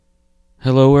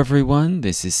Hello everyone,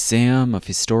 this is Sam of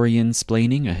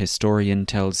Historiansplaining. A historian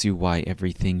tells you why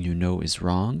everything you know is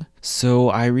wrong.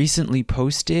 So I recently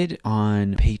posted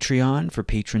on Patreon for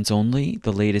patrons only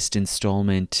the latest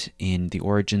installment in The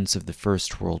Origins of the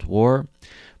First World War,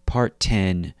 Part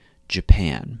 10,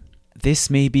 Japan. This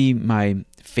may be my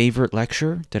favorite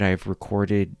lecture that I've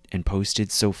recorded and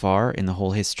posted so far in the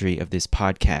whole history of this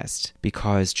podcast,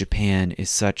 because Japan is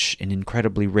such an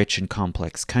incredibly rich and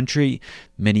complex country.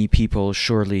 Many people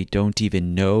surely don't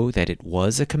even know that it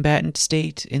was a combatant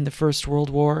state in the First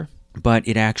World War, but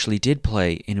it actually did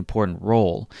play an important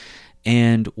role.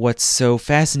 And what's so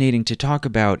fascinating to talk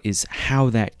about is how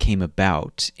that came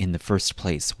about in the first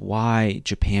place, why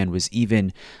Japan was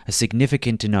even a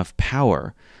significant enough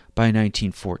power by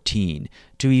 1914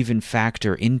 to even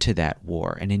factor into that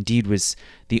war, and indeed was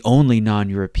the only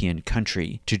non-European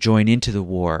country to join into the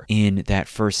war in that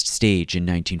first stage in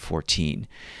 1914.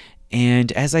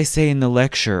 And as I say in the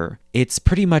lecture, it's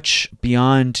pretty much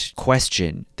beyond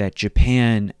question that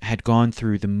Japan had gone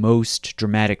through the most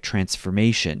dramatic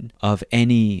transformation of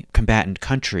any combatant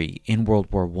country in World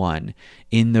War I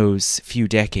in those few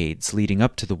decades leading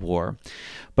up to the war.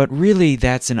 But really,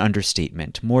 that's an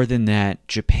understatement. More than that,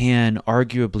 Japan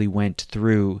arguably went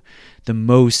through the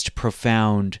most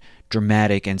profound,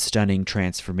 dramatic, and stunning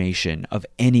transformation of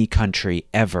any country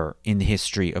ever in the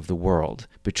history of the world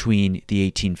between the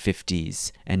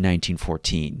 1850s and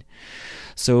 1914.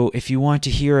 So if you want to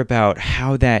hear about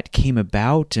how that came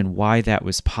about and why that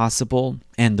was possible,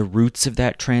 and the roots of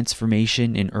that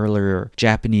transformation in earlier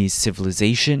Japanese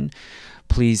civilization,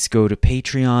 please go to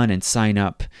Patreon and sign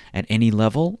up at any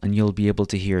level, and you'll be able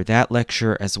to hear that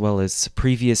lecture as well as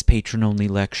previous patron-only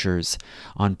lectures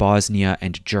on Bosnia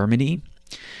and Germany.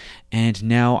 And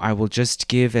now I will just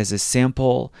give as a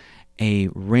sample a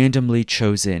randomly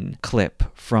chosen clip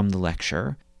from the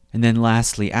lecture. And then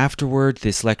lastly, afterward,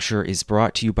 this lecture is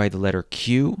brought to you by the letter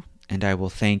Q, and I will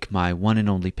thank my one and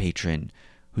only patron,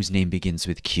 whose name begins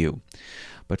with Q.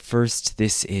 But first,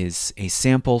 this is a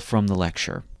sample from the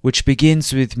lecture, which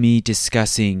begins with me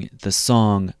discussing the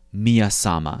song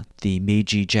Miya-sama, the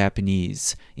Meiji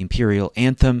Japanese imperial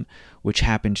anthem, which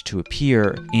happened to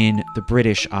appear in the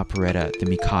British operetta The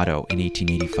Mikado in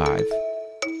 1885.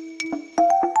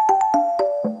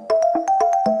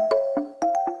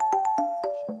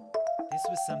 This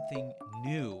was something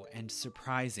new and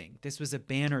surprising. This was a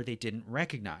banner they didn't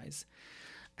recognize.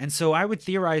 And so I would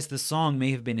theorize the song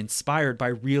may have been inspired by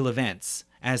real events,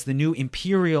 as the new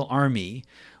imperial army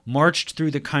marched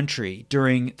through the country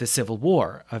during the Civil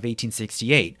War of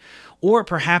 1868. Or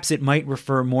perhaps it might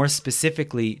refer more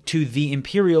specifically to the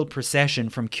imperial procession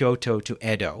from Kyoto to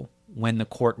Edo, when the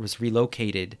court was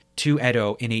relocated to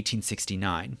Edo in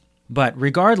 1869. But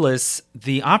regardless,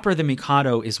 the opera The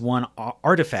Mikado is one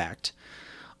artifact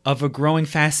of a growing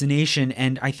fascination,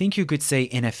 and I think you could say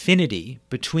an affinity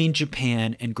between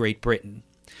Japan and Great Britain,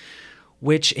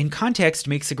 which in context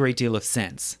makes a great deal of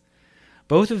sense.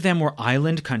 Both of them were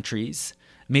island countries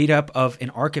made up of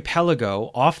an archipelago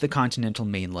off the continental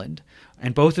mainland,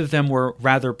 and both of them were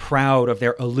rather proud of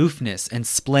their aloofness and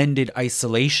splendid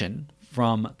isolation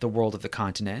from the world of the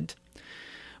continent.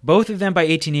 Both of them by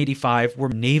 1885 were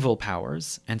naval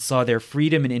powers and saw their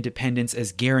freedom and independence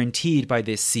as guaranteed by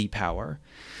this sea power.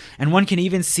 And one can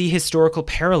even see historical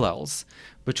parallels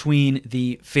between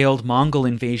the failed Mongol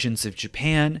invasions of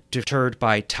Japan, deterred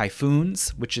by typhoons,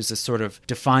 which is a sort of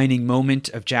defining moment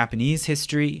of Japanese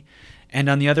history, and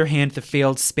on the other hand, the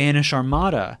failed Spanish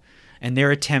Armada and their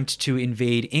attempt to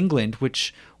invade England,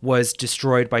 which was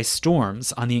destroyed by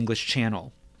storms on the English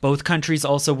Channel. Both countries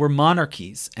also were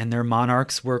monarchies, and their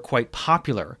monarchs were quite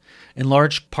popular, in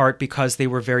large part because they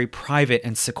were very private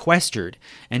and sequestered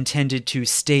and tended to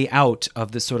stay out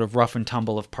of the sort of rough and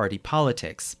tumble of party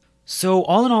politics. So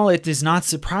all in all, it is not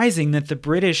surprising that the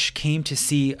British came to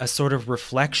see a sort of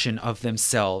reflection of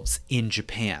themselves in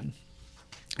Japan.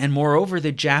 And moreover,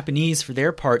 the Japanese, for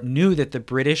their part, knew that the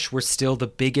British were still the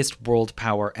biggest world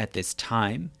power at this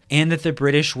time, and that the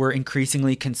British were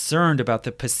increasingly concerned about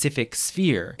the Pacific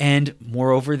sphere, and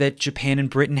moreover, that Japan and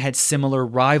Britain had similar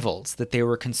rivals that they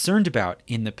were concerned about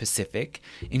in the Pacific,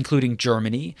 including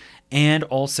Germany, and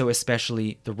also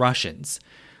especially the Russians,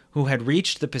 who had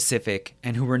reached the Pacific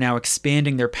and who were now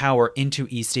expanding their power into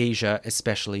East Asia,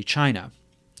 especially China.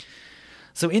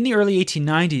 So in the early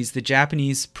 1890s, the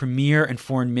Japanese premier and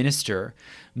foreign minister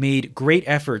made great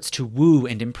efforts to woo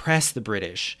and impress the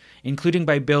British, including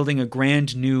by building a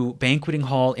grand new banqueting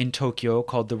hall in Tokyo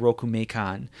called the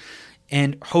Rokumeikan,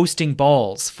 and hosting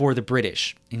balls for the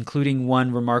British, including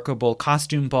one remarkable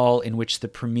costume ball in which the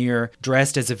premier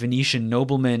dressed as a Venetian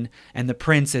nobleman and the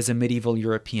prince as a medieval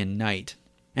European knight.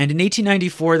 And in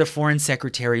 1894, the Foreign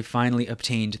Secretary finally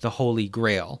obtained the Holy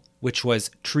Grail, which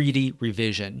was treaty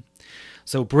revision.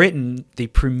 So Britain, the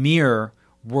premier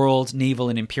world naval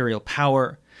and imperial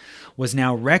power, was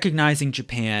now recognizing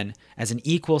Japan as an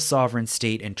equal sovereign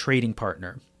state and trading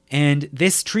partner. And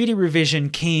this treaty revision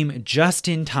came just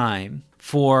in time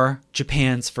for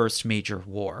Japan's first major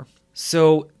war.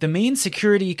 So the main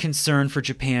security concern for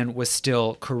Japan was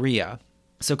still Korea.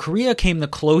 So Korea came the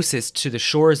closest to the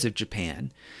shores of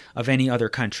Japan of any other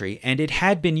country, and it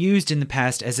had been used in the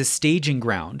past as a staging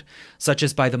ground, such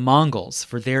as by the Mongols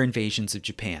for their invasions of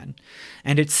Japan.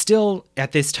 And it still,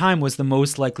 at this time, was the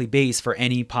most likely base for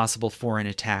any possible foreign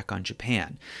attack on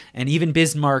Japan. And even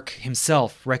Bismarck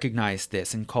himself recognized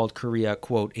this and called Korea,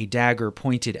 quote, a dagger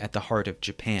pointed at the heart of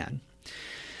Japan.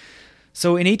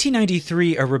 So in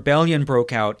 1893, a rebellion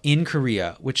broke out in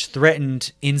Korea, which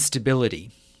threatened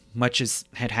instability, much as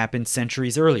had happened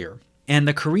centuries earlier. And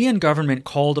the Korean government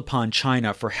called upon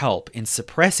China for help in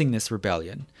suppressing this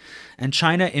rebellion, and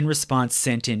China in response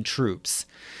sent in troops.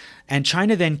 And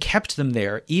China then kept them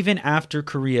there even after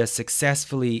Korea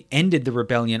successfully ended the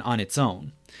rebellion on its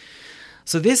own.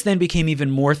 So this then became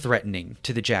even more threatening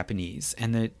to the Japanese,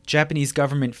 and the Japanese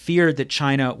government feared that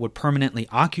China would permanently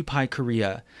occupy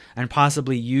Korea and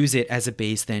possibly use it as a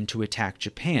base then to attack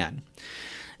Japan.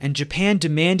 And Japan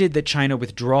demanded that China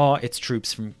withdraw its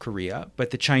troops from Korea, but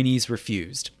the Chinese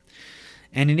refused.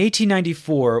 And in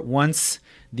 1894, once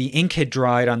the ink had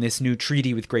dried on this new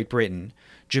treaty with Great Britain,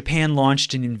 Japan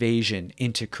launched an invasion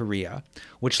into Korea,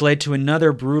 which led to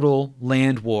another brutal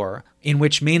land war in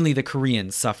which mainly the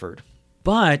Koreans suffered.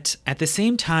 But at the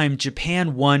same time,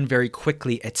 Japan won very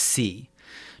quickly at sea.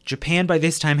 Japan by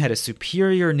this time had a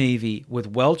superior navy with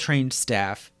well-trained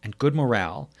staff and good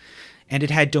morale, and it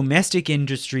had domestic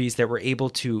industries that were able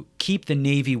to keep the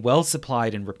navy well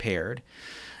supplied and repaired,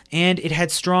 and it had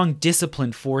strong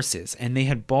disciplined forces, and they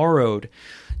had borrowed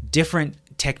different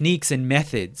techniques and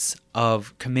methods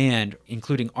of command,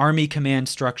 including army command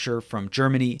structure from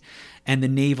Germany and the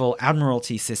naval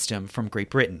admiralty system from Great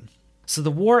Britain. So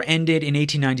the war ended in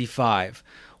 1895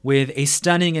 with a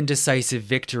stunning and decisive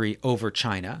victory over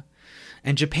China.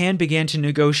 And Japan began to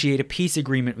negotiate a peace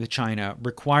agreement with China,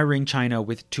 requiring China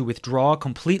to withdraw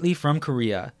completely from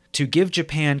Korea, to give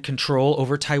Japan control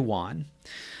over Taiwan,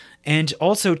 and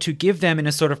also to give them, in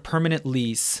a sort of permanent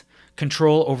lease,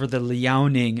 control over the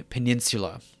Liaoning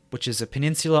Peninsula, which is a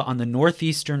peninsula on the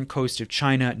northeastern coast of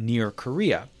China near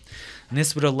Korea. And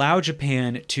this would allow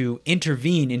Japan to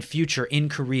intervene in future in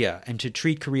Korea and to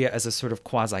treat Korea as a sort of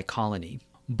quasi-colony.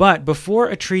 But before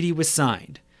a treaty was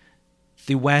signed,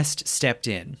 the West stepped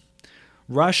in.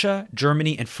 Russia,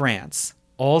 Germany, and France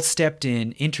all stepped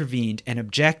in, intervened, and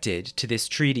objected to this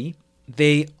treaty.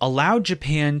 They allowed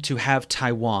Japan to have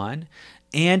Taiwan,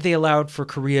 and they allowed for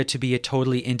Korea to be a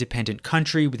totally independent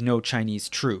country with no Chinese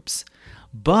troops.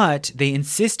 But they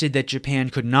insisted that Japan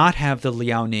could not have the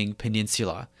Liaoning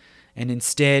Peninsula, and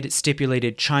instead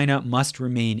stipulated China must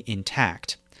remain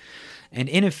intact. And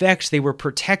in effect, they were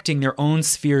protecting their own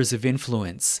spheres of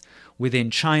influence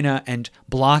within China and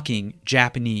blocking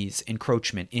Japanese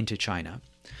encroachment into China.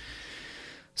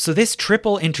 So this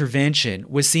triple intervention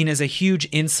was seen as a huge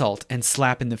insult and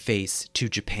slap in the face to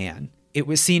Japan. It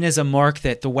was seen as a mark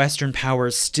that the Western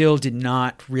powers still did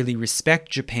not really respect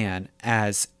Japan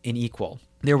as an equal.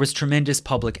 There was tremendous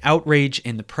public outrage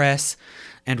in the press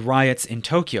and riots in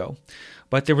Tokyo,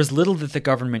 but there was little that the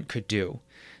government could do.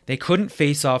 They couldn't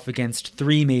face off against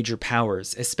three major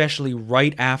powers, especially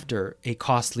right after a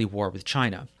costly war with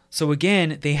China. So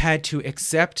again, they had to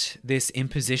accept this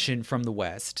imposition from the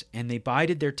West, and they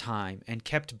bided their time and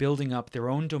kept building up their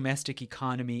own domestic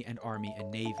economy and army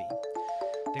and navy.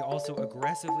 They also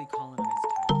aggressively colonized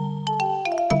Taiwan.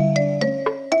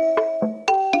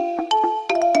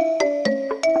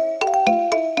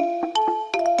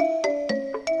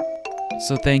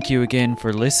 So thank you again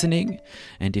for listening,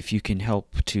 and if you can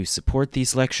help to support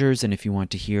these lectures, and if you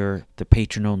want to hear the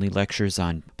patron-only lectures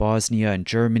on Bosnia and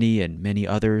Germany and many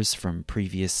others from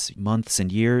previous months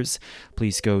and years,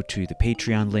 please go to the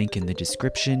Patreon link in the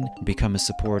description and become a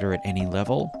supporter at any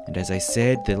level. And as I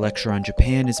said, the lecture on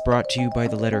Japan is brought to you by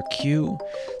the letter Q,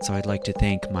 so I'd like to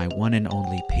thank my one and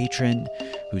only patron,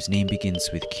 whose name begins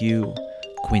with Q,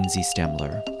 Quincy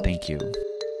Stemler. Thank you.